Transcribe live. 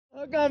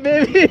Hook on,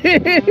 baby!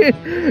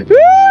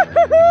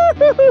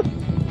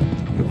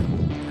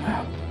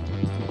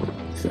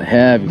 It's a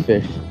heavy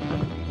fish.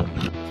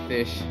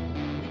 Fish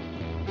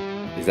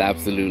is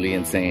absolutely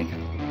insane.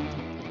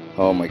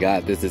 Oh my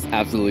god, this is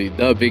absolutely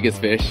the biggest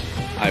fish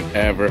I've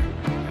ever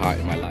caught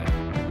in my life.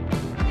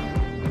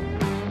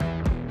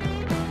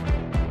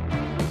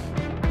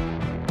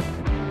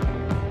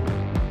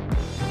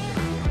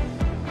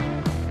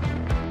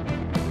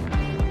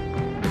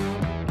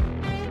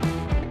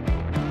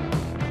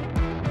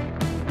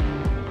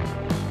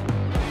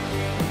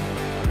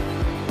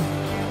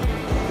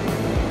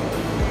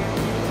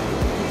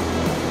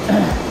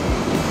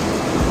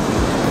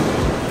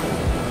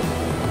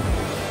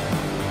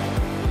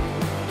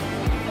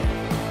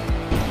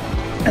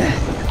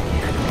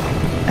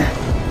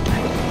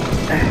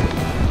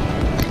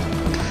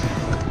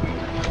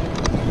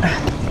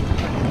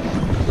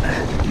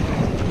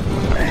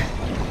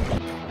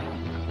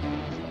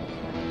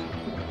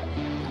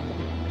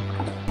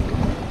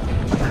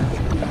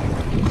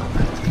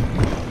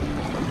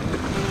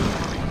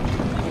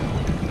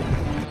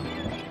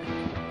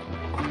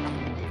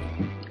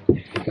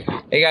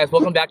 Hey guys,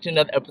 welcome back to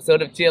another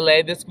episode of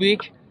TLA. This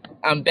week,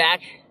 I'm back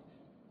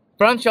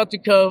from Shelter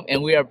Cove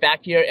and we are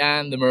back here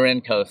on the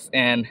Marin coast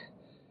and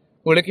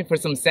we're looking for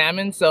some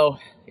salmon. So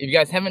if you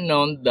guys haven't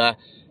known, the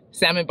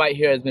salmon bite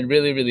here has been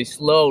really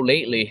slow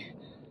lately,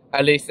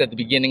 at least at the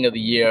beginning of the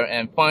year,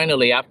 and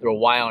finally after a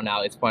while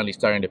now it's finally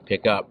starting to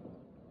pick up.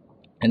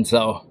 And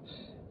so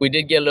we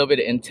did get a little bit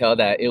of intel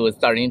that it was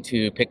starting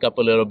to pick up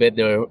a little bit.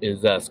 There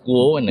is a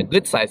school and a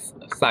good size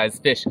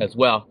fish as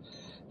well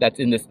that's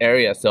in this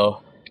area.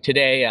 So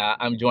today,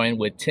 I'm joined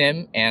with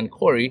Tim and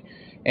Corey,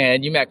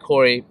 and you met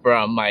Corey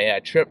from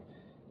my trip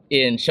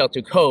in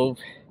Shelter Cove.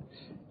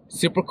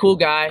 Super cool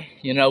guy,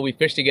 you know, we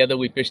fished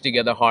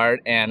together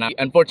hard, and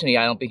unfortunately,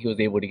 I don't think he was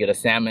able to get a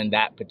salmon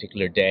that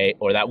particular day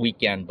or that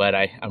weekend, but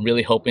I'm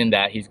really hoping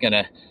that he's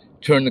gonna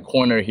turn the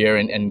corner here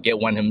and get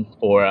one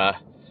for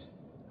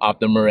off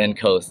the Marin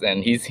coast,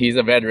 and he's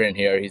a veteran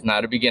here. He's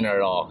not a beginner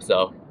at all,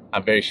 so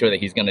I'm very sure that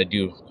he's gonna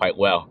do quite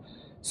well.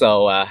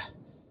 So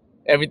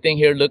everything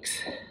here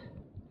looks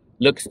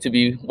to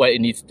be what it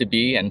needs to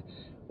be, and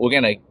we're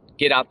gonna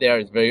get out there.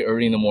 It's very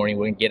early in the morning.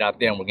 We're gonna get out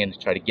there and we're gonna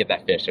try to get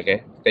that fish.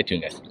 Okay, stay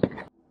tuned, guys.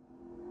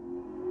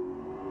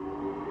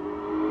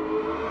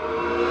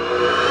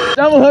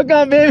 Double hook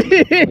on,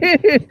 baby!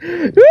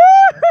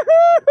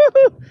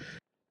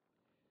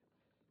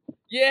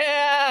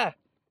 Yeah,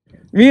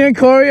 me and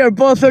Corey are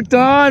both hooked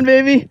on,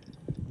 baby.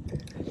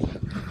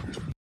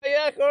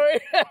 Yeah, Corey.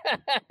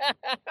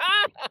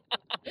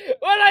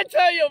 What'd I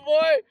tell you,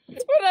 boy?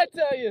 What'd I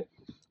tell you?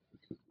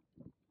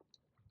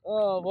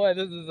 Oh boy,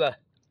 this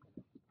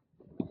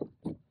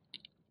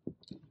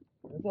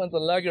one's a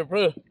lugger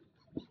proof.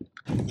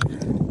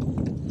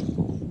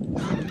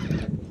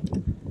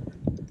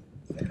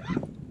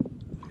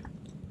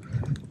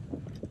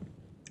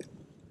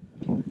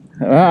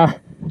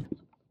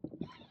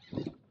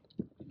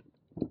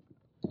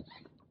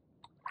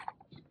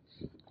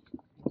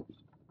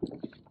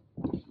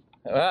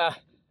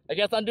 I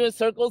guess I'm doing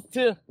circles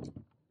too.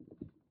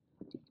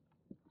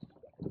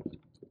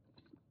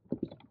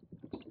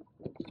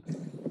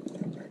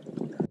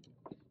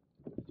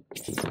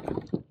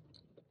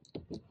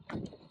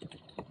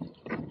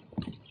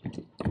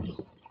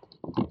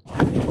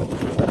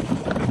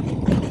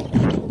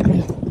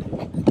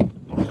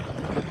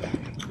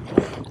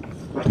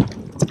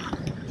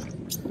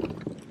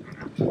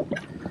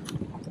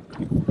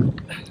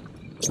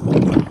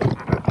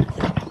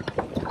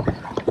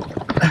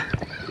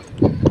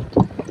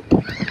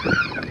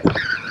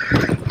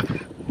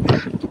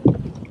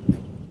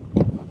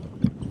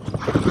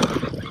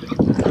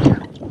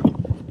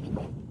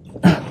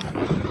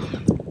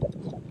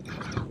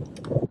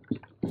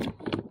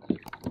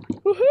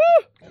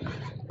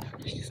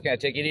 Just gotta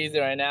take it easy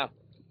right now.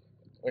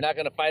 We're not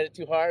gonna fight it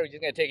too hard. We're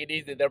just gonna take it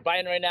easy. They're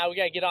biting right now. We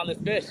gotta get on this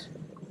fish.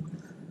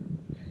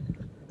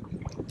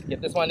 Get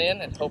this one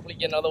in and hopefully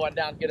get another one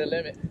down, get a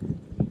limit.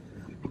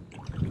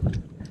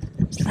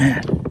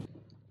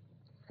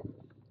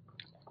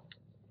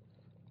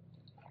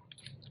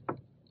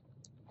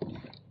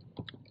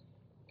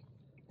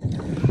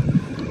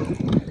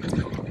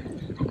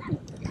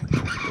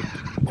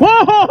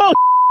 Whoa!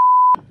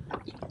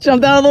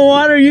 Jumped out of the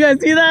water. You guys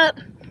see that?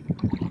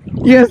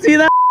 You guys see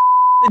that?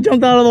 It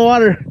jumped out of the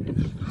water.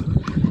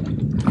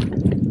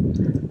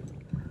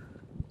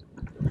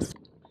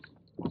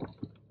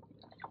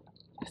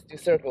 Let's do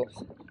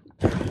circles.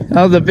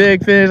 That was a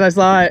big fish. I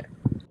saw it.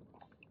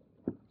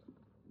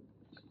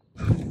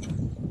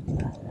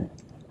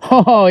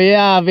 Oh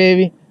yeah,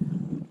 baby.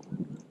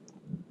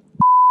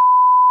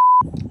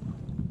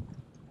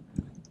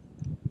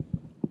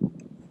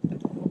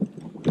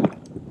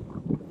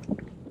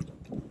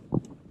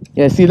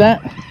 You guys see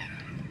that?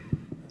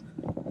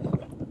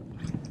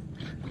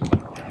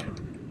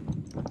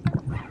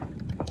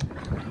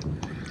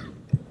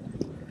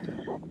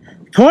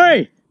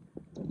 Corey,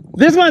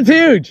 this one's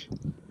huge.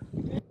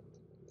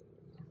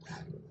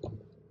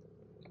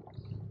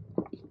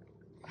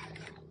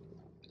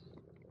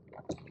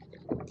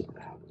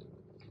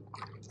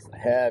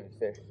 heavy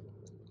fish.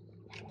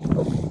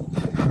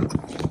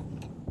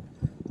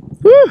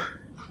 Woo!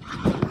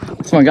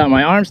 This one got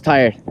my arms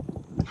tired.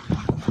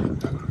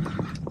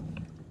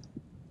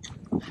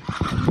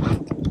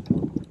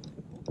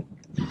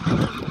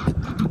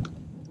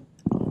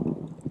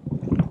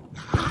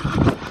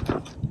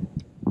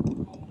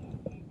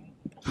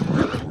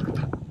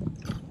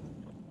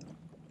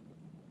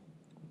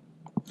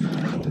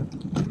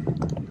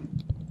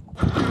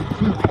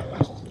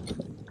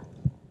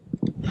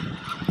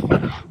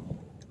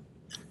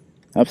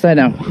 Upside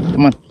down.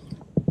 Come on.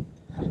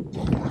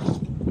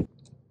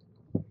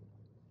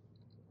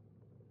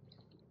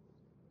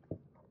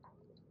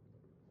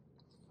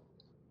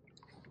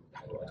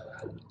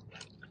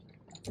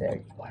 There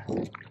you are.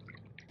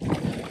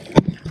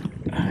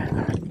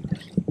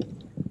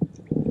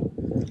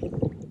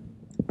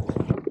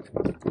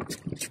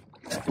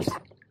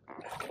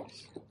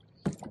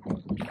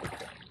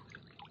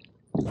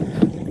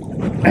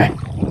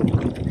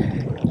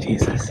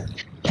 Jesus.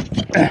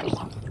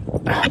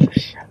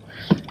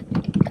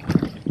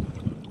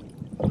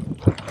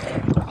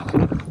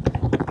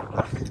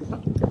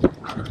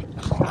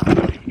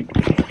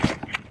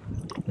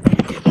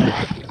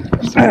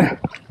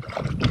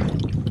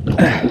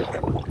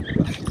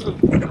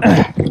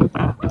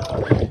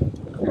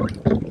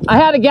 I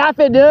had to gaff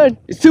it, dude.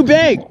 It's too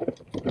big.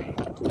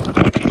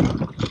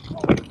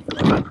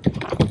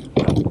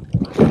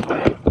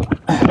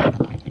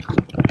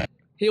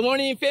 He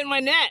won't even fit in my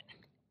net.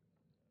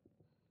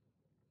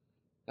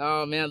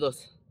 Oh man,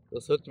 those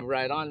hooks were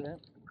right on, man.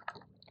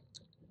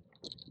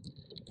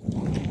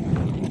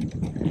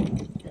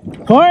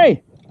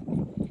 Corey,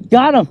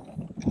 got him.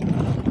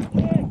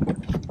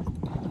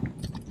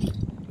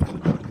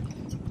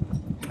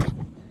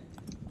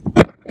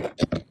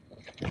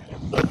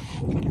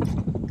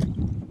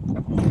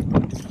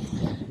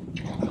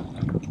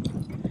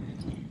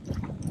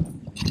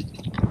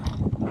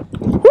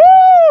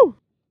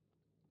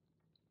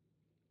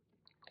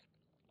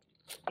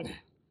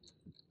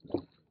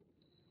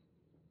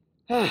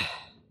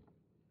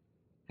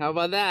 How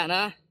about that,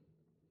 huh?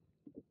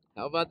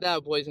 How about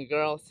that, boys and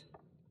girls?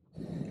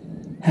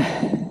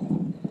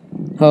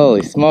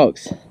 Holy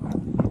smokes.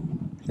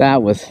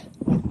 That was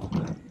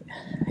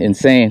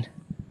insane.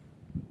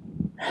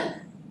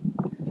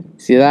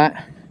 See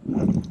that?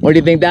 What do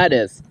you think that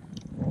is?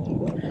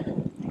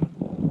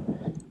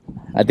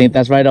 I think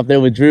that's right up there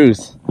with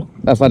Drew's.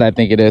 That's what I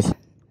think it is.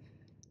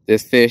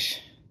 This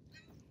fish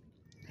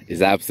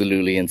is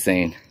absolutely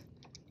insane.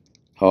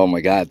 Oh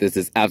my God, this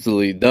is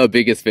absolutely the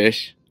biggest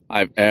fish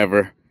I've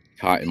ever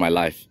caught in my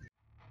life.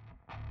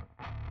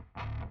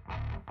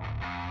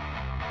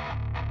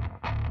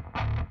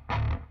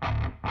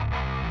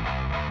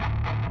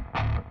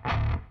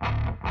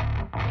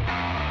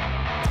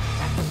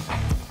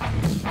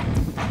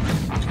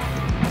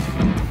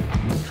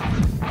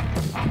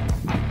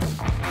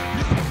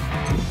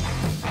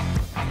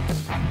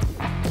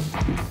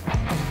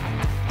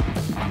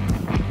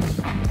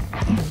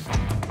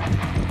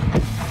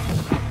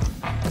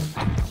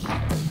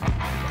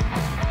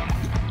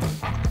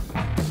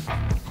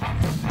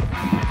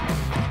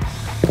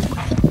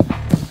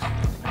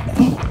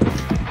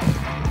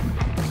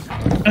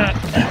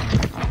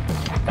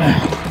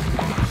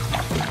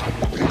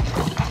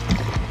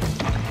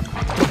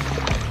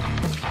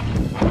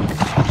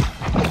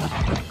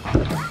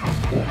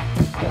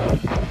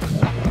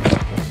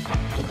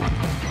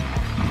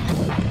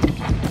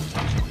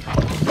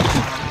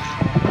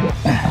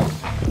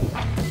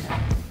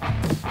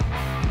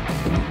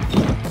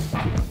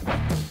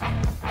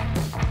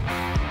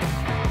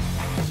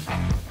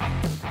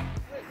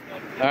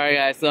 Alright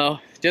guys, so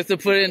just to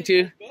put it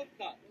into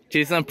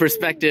some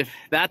perspective,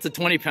 that's a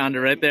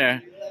 20-pounder right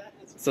there.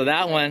 So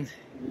that one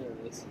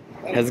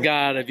has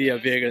got to be a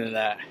bigger than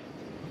that.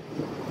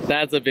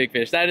 That's a big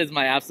fish. That is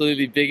my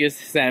absolutely biggest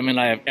salmon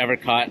I have ever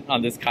caught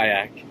on this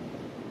kayak.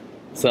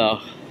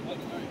 So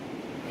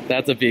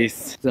that's a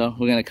beast. So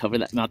we're gonna cover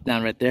that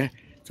meltdown right there.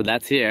 So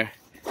that's here,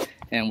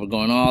 and we're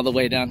going all the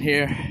way down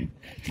here.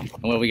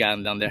 And what we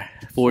got down there?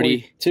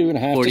 42 and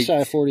a half, 40, just shy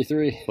of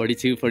 43.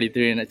 42,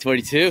 43, and it's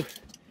 42.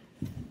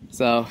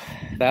 So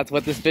that's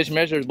what this fish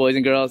measures, boys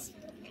and girls.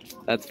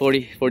 That's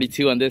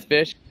 42 on this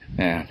fish.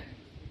 Man,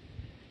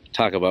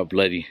 talk about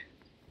bloody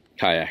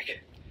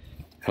kayak.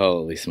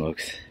 Holy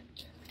smokes.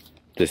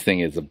 This thing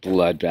is a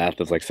bloodbath.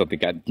 It's like something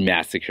got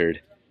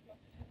massacred.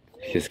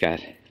 Just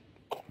got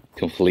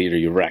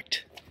completely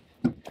wrecked.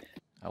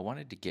 I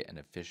wanted to get an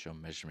official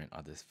measurement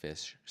on this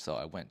fish, so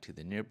I went to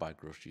the nearby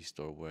grocery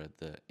store where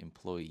the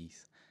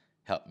employees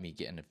helped me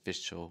get an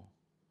official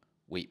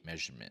weight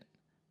measurement.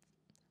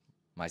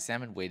 My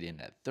salmon weighed in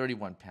at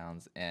 31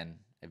 pounds and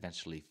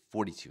eventually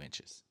 42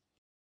 inches.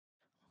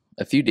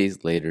 A few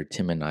days later,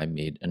 Tim and I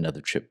made another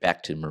trip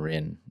back to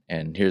Marin,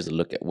 and here's a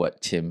look at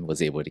what Tim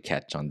was able to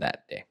catch on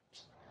that day.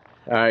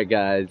 Alright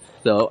guys,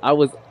 so I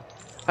was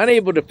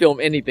unable to film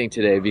anything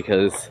today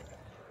because,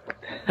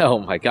 oh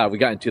my God, we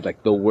got into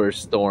like the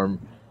worst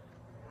storm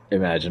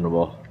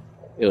imaginable.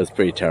 It was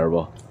pretty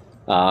terrible.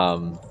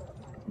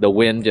 the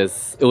wind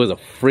just, it was a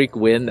freak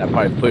wind that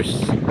probably pushed,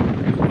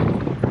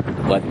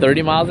 what,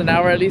 30 miles an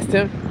hour at least,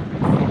 Tim?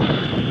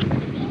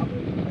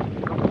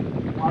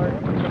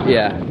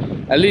 Yeah,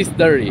 at least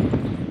 30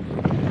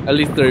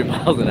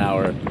 miles an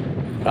hour.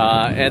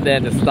 And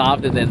then it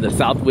stopped, and then the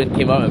south wind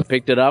came up and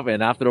picked it up,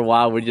 and after a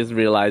while we just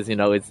realized, you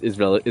know, it's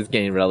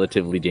getting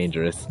relatively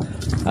dangerous.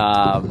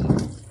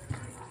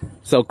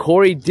 So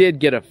Corey did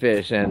get a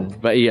fish,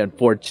 but he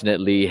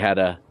unfortunately had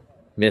a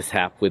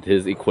mishap with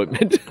his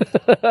equipment.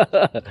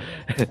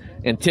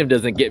 And Tim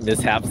doesn't get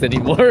mishaps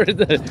anymore.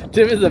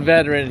 Tim is a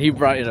veteran and he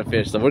brought in a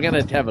fish, so we're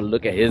gonna have a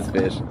look at his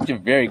fish. It's a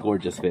very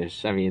gorgeous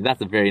fish. I mean,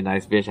 that's a very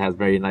nice fish. It has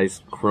very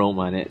nice chrome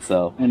on it.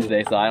 So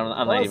today, so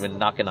I'm not even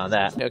knocking on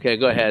that. Okay,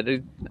 go ahead.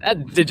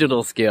 That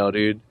digital scale,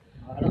 dude.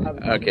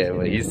 Okay,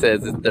 well, he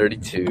says it's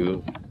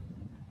 32.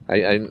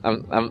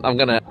 I'm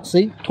gonna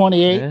see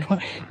 28. Yeah.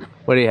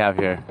 What do you have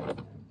here?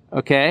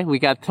 Okay, we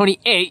got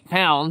 28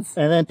 pounds.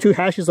 And then 2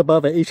 hashes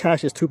above it. Each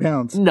hash is 2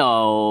 pounds.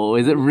 No,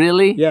 is it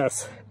really?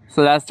 Yes.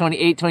 So that's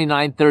 28,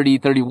 29, 30,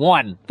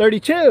 31.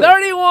 32.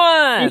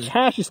 31! Each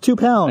hash is 2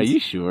 pounds. Are you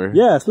sure?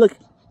 Yes, look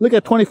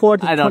at 24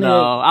 to 28. I don't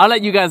know. I'll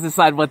let you guys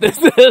decide what this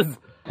is.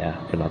 Yeah,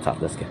 put on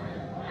top. Let's go.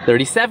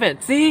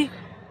 37. See?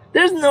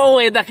 There's no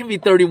way that can be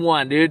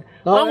 31, dude.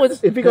 No,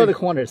 if you go to the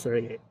corner, it's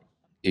 38.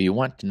 If you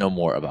want to know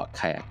more about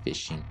kayak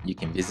fishing, you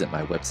can visit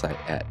my website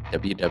at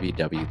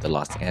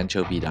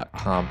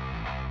www.thelostanchovy.com,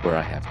 where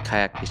I have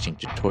kayak fishing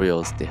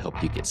tutorials to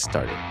help you get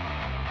started.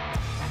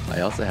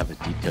 I also have a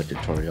detailed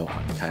tutorial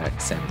on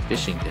kayak salmon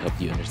fishing to help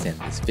you understand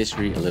this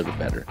fishery a little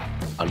better.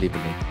 I'll leave a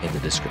link in the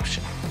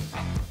description.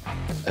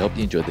 I hope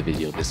you enjoyed the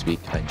video this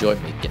week. I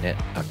enjoyed making it.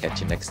 I'll catch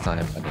you next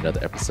time on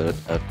another episode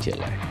of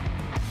TLA.